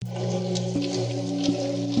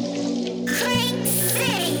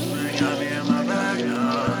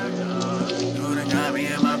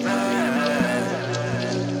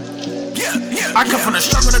I come from the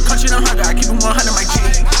struggle, the country, the hunger. I keep it 100, my G.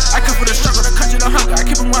 I come from the struggle, the country, the hunger. I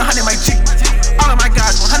keep it 100, my G. All of my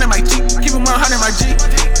guys 100, my G. Keep it 100, my G.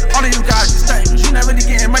 All of you guys just statements. You never really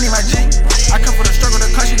getting money, my G. I come from the struggle, the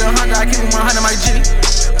country, the hunger. I keep it 100, my G.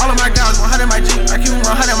 All of my guys 100, my G. I keep it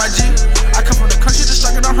 100, my G. I come from the country, the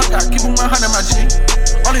struggle, the hunger. I keep it 100, my G.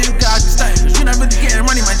 All of you guys just statements. You never really getting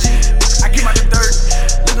money, my G. I keep out the dirt.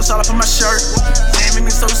 Liquors all up on my shirt. Damn, make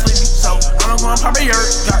me so sleepy. So I'm gonna pop a yurt.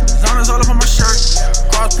 Got zoners all up on my shirt.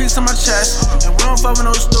 Cross piece on my chest. And we don't fuck with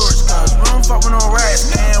no stories, cause we don't fuck with no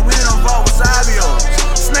rats. Man, we don't involve with Savios.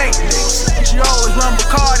 Snake niggas. She always run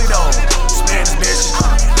Bacardi though. Spanish bitch.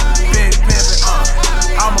 Big pimpin',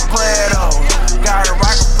 I'm a player though. Got a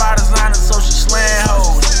rocket fly designer, so she slaying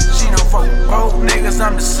hoes. She don't fuck with broke niggas,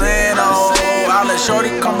 I'm just saying oh. I let shorty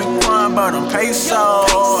call me Quan, but I'm pesos.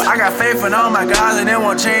 I got faith in all my guys and they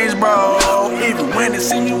won't change, bro. Even when they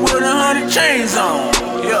see me with 100 chains on.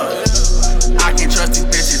 Yeah. I can't trust these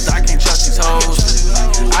bitches, I can't trust these hoes.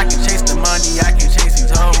 I can chase the money, I can chase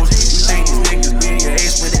these hoes. You think these niggas be your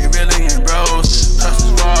ace, but they really ain't bros. Trust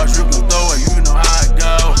as far as you can throw it, you know how it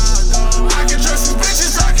go. I can trust these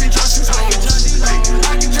bitches, I can trust these hoes.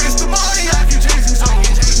 I can chase the money, I can chase these hoes.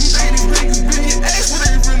 You think these niggas be your ace, but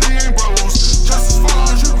they really ain't bros. Trust as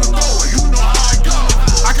far as you can throw it, you know how it go.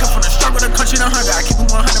 I come from the struggle, the country, the hunger. I keep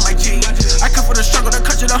it 100, my G. I come from the struggle, the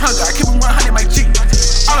country, the hunger. I keep it 100, my G.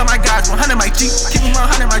 All of my guys 100, my G. Keep it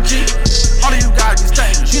 100, my G. All of you guys these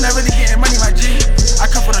statements. You never really getting money, my G. I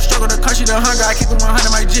come from the struggle, the country, the hunger. I keep it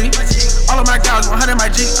 100, my G. All of my guys 100, my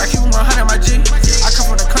G. I keep it 100, my G. I come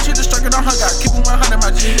from the country, the struggle, the hunger. I keep it 100,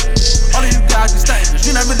 my G. All of you guys these statements.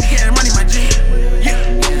 You never really getting money, my G. Yeah.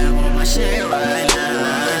 Yeah, I'm on my shit right now.